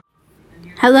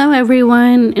Hello,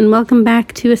 everyone, and welcome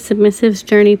back to a Submissive's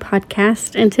Journey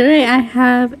podcast. And today I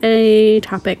have a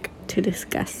topic to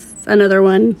discuss. Another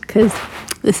one, because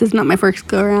this is not my first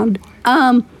go-around.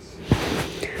 And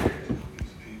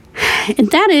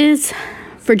that is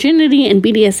Virginity and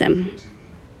BDSM.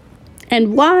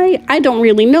 And why? I don't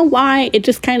really know why. It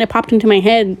just kind of popped into my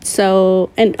head.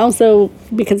 So, and also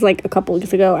because like a couple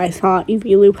weeks ago, I saw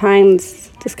Evie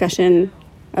Lupine's discussion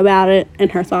about it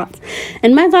and her thoughts.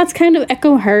 And my thoughts kind of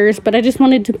echo hers, but I just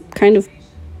wanted to kind of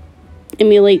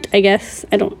emulate, I guess.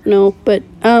 I don't know, but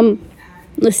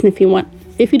listen if you want.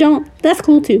 If you don't, that's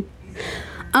cool too.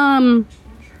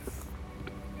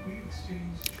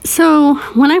 So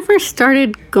when I first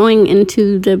started going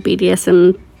into the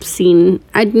BDSM scene,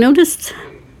 I'd noticed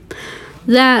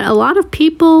that a lot of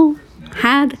people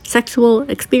had sexual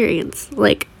experience.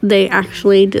 Like, they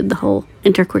actually did the whole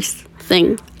intercourse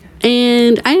thing.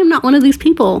 And I am not one of these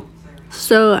people.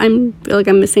 So I feel like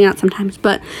I'm missing out sometimes.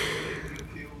 But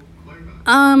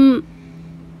I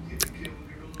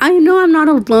know I'm not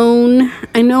alone.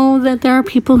 I know that there are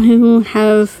people who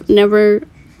have never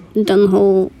done the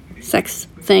whole sex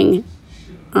thing.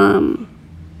 And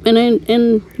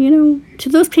you know, to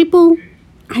those people,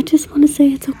 I just want to say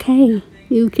it's okay.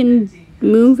 You can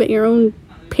move at your own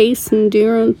pace and do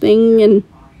your own thing. And,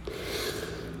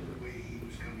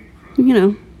 you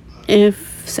know,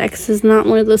 if sex is not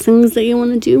one of those things that you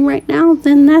want to do right now,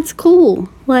 then that's cool.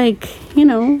 Like, you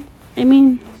know, I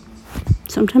mean,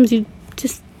 sometimes you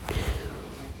just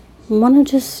want to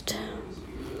just,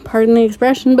 pardon the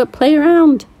expression, but play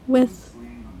around with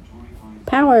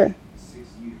power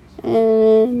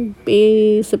and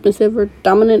be submissive or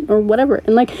dominant or whatever.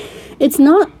 And like, it's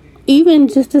not even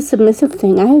just a submissive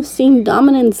thing. I have seen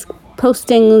dominants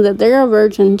posting that they're a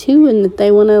virgin too, and that they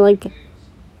want to like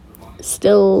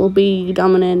still be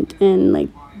dominant, and like,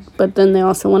 but then they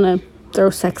also want to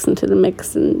throw sex into the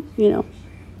mix. And you know,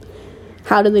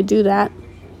 how do they do that?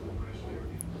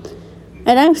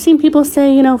 And I've seen people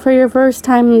say, you know, for your first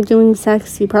time doing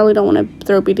sex, you probably don't want to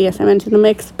throw BDSM into the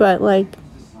mix. But like,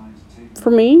 for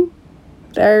me,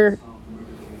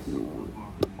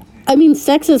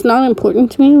 sex is not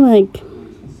important to me. Like,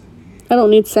 I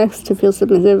don't need sex to feel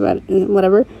submissive,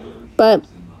 whatever. But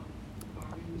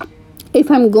if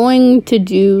I'm going to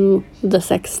do the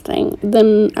sex thing,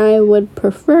 then I would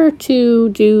prefer to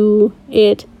do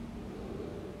it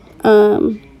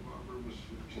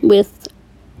with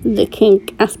the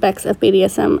kink aspects of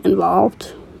BDSM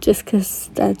involved, just because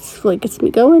that's what gets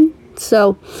me going.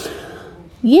 So,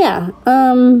 yeah.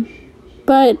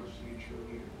 But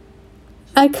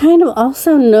I kind of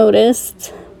also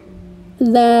noticed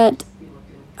that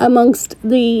amongst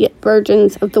the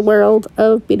virgins of the world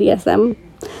of BDSM,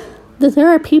 that there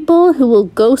are people who will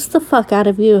ghost the fuck out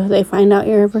of you if they find out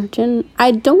you're a virgin.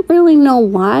 I don't really know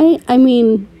why. I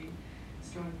mean,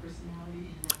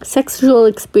 sexual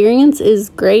experience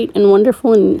is great and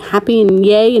wonderful and happy and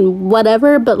yay and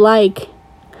whatever, but like,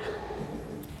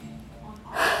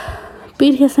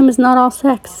 BDSM is not all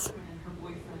sex.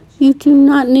 You do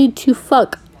not need to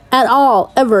fuck at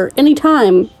all, ever,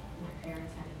 anytime,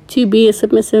 to be a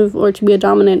submissive or to be a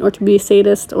dominant or to be a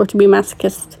sadist or to be a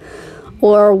masochist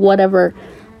or whatever.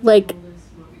 Like,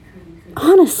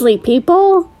 honestly,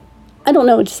 people, I don't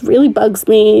know, it just really bugs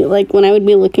me, like, when I would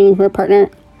be looking for a partner.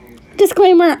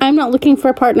 Disclaimer, I'm not looking for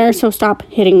a partner, so stop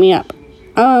hitting me up.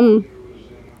 But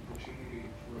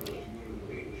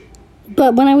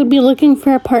when I would be looking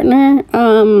for a partner,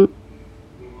 and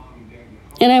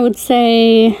I would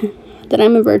say that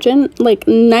I'm a virgin, like,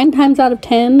 9 times out of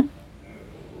 10,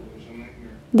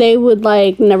 they would,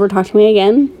 like, never talk to me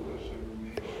again.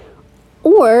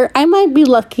 Or I might be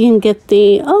lucky and get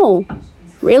the, oh,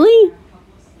 really?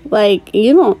 Like,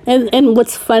 you don't, and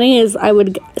what's funny is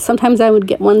sometimes I would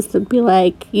get ones that would be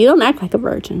like, you don't act like a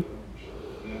virgin.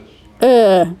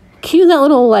 Cue that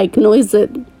little, like, noise that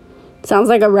sounds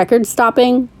like a record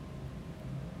stopping.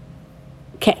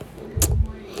 Okay.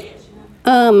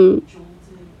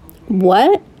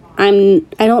 What? I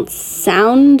don't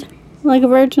sound like a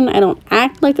virgin. I don't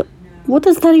act like what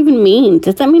does that even mean?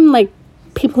 Does that mean, like,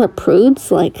 people are prudes?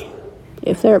 Like,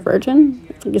 if they're a virgin?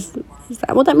 Is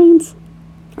that what that means?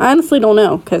 I honestly don't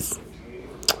know, because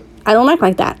I don't act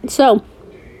like that. So,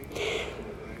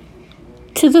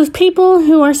 to those people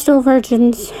who are still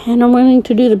virgins and are willing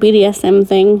to do the BDSM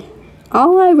thing,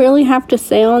 all I really have to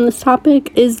say on this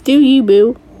topic is do you,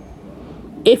 boo.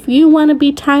 If you want to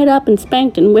be tied up and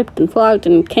spanked and whipped and flogged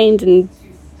and caned and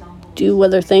do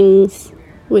other things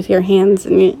with your hands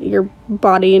and your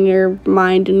body and your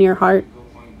mind and your heart,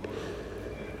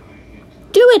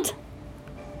 do it.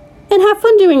 and have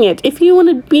fun doing it. If you want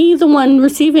to be the one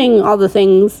receiving all the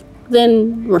things,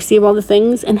 then receive all the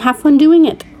things and have fun doing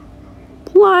it.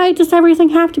 Why does everything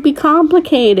have to be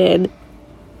complicated?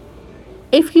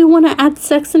 If you want to add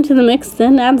sex into the mix,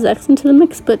 then add sex into the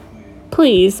mix. But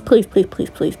please be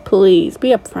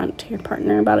upfront to your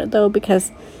partner about it, though,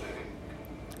 because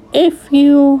if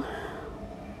you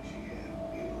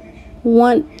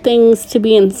want things to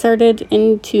be inserted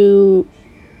into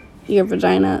your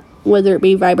vagina, whether it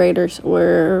be vibrators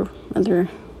or other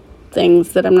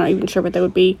things that I'm not even sure what they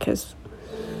would be, because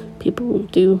people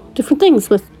do different things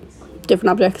with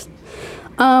different objects.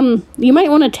 You might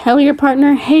want to tell your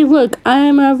partner, hey, look,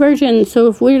 I'm a virgin, so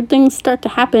if weird things start to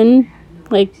happen,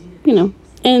 like,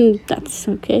 and that's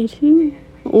okay too.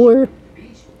 Or,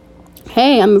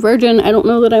 hey, I'm a virgin, I don't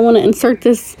know that I want to insert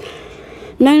this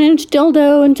 9-inch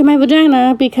dildo into my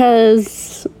vagina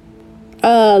because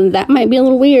that might be a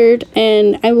little weird,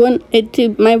 and I want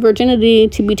my virginity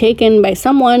to be taken by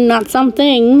someone, not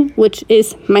something, which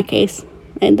is my case,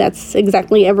 and that's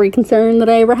exactly every concern that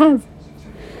I ever have.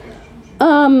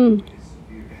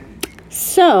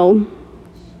 So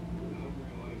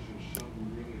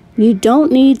you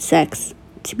don't need sex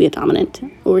to be a dominant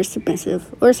or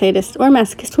submissive or sadist or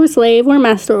masochist or slave or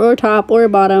master or top or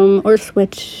bottom or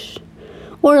switch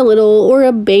or a little or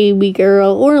a baby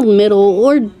girl or a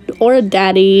middle or a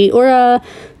daddy or a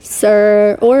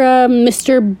sir or a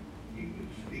Mr.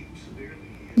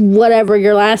 whatever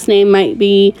your last name might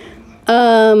be.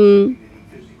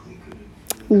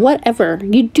 Whatever.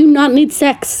 You do not need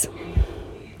sex.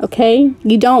 Okay?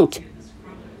 You don't.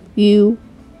 You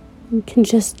can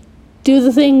just do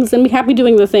the things and be happy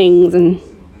doing the things,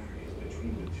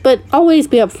 but always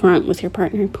be upfront with your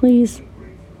partner, please.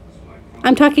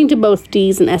 I'm talking to both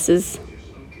D's and S's.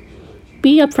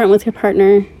 Be upfront with your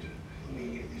partner.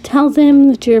 Tell them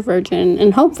that you're a virgin,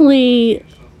 and hopefully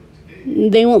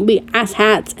they won't be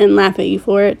asshats and laugh at you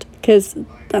for it, because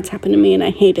that's happened to me and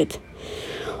I hate it.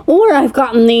 Or I've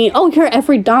gotten you're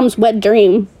every dom's wet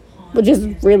dream, which is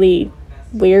really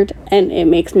weird, and it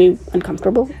makes me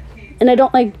uncomfortable. And I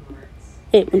don't like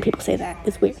it when people say that.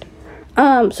 It's weird.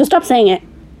 So stop saying it.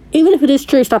 Even if it is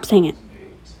true, stop saying it.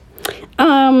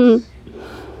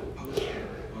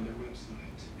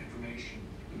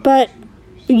 But,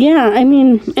 yeah, I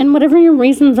mean, and whatever your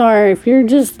reasons are, if you're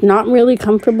just not really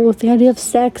comfortable with the idea of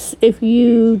sex, if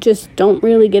you just don't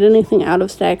really get anything out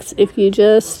of sex, if you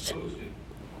just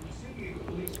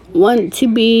want to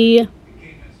be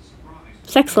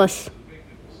sexless,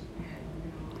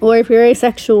 or if you're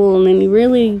asexual and you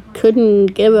really couldn't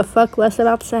give a fuck less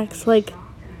about sex, like,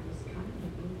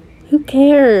 who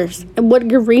cares what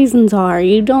your reasons are?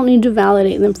 You don't need to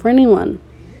validate them for anyone.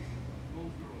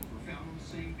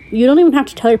 You don't even have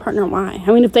to tell your partner why.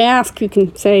 I mean, if they ask, you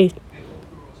can say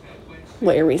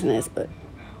what your reason is, but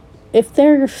if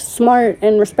they're smart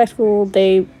and respectful,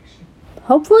 they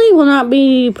hopefully will not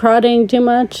be prodding too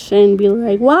much and be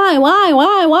like, why?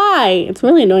 It's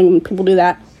really annoying when people do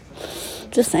that.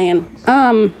 Just saying.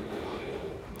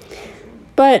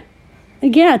 But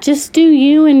yeah, just do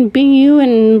you and be you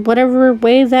in whatever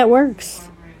way that works.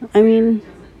 I mean,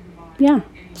 yeah.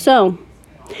 So,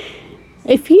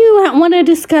 if you want to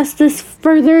discuss this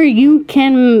further, you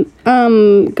can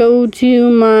go to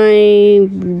my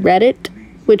Reddit,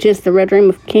 which is the Red Room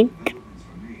of Kink.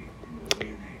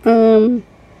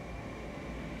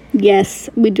 Yes,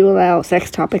 we do allow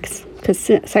sex topics, because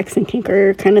sex and kink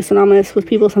are kind of synonymous with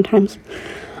people sometimes.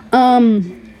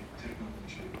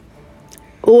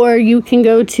 Or you can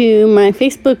go to my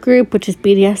Facebook group, which is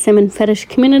BDSM and Fetish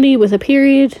Community with a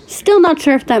period. Still not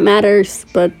sure if that matters,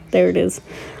 but there it is.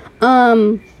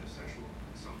 Why?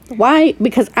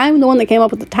 Because I'm the one that came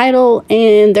up with the title,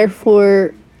 and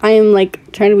therefore I am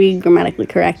trying to be grammatically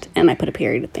correct, and I put a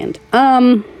period at the end.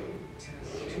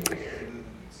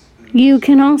 You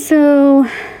can also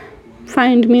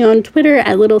find me on Twitter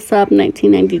at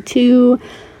littlesub1992.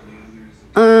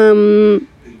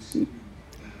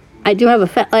 I do have a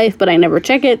FetLife, but I never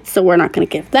check it, so we're not going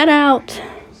to give that out.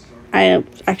 I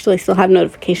actually still have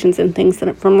notifications and things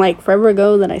that from forever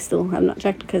ago that I still have not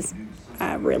checked because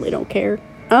I really don't care.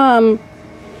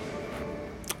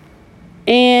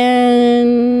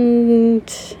 And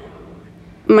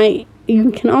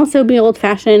you can also be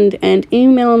old-fashioned and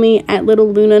email me at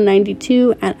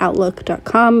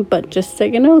littleluna92@outlook.com, but just so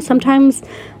you know, sometimes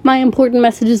my important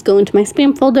messages go into my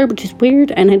spam folder, which is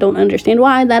weird, and I don't understand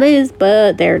why that is,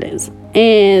 but there it is.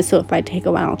 And so if I take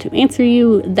a while to answer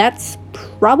you, that's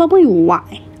probably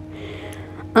why.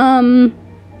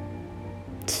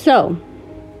 So,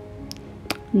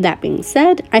 that being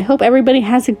said, I hope everybody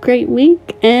has a great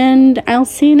week, and I'll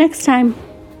see you next time.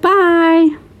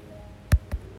 Bye!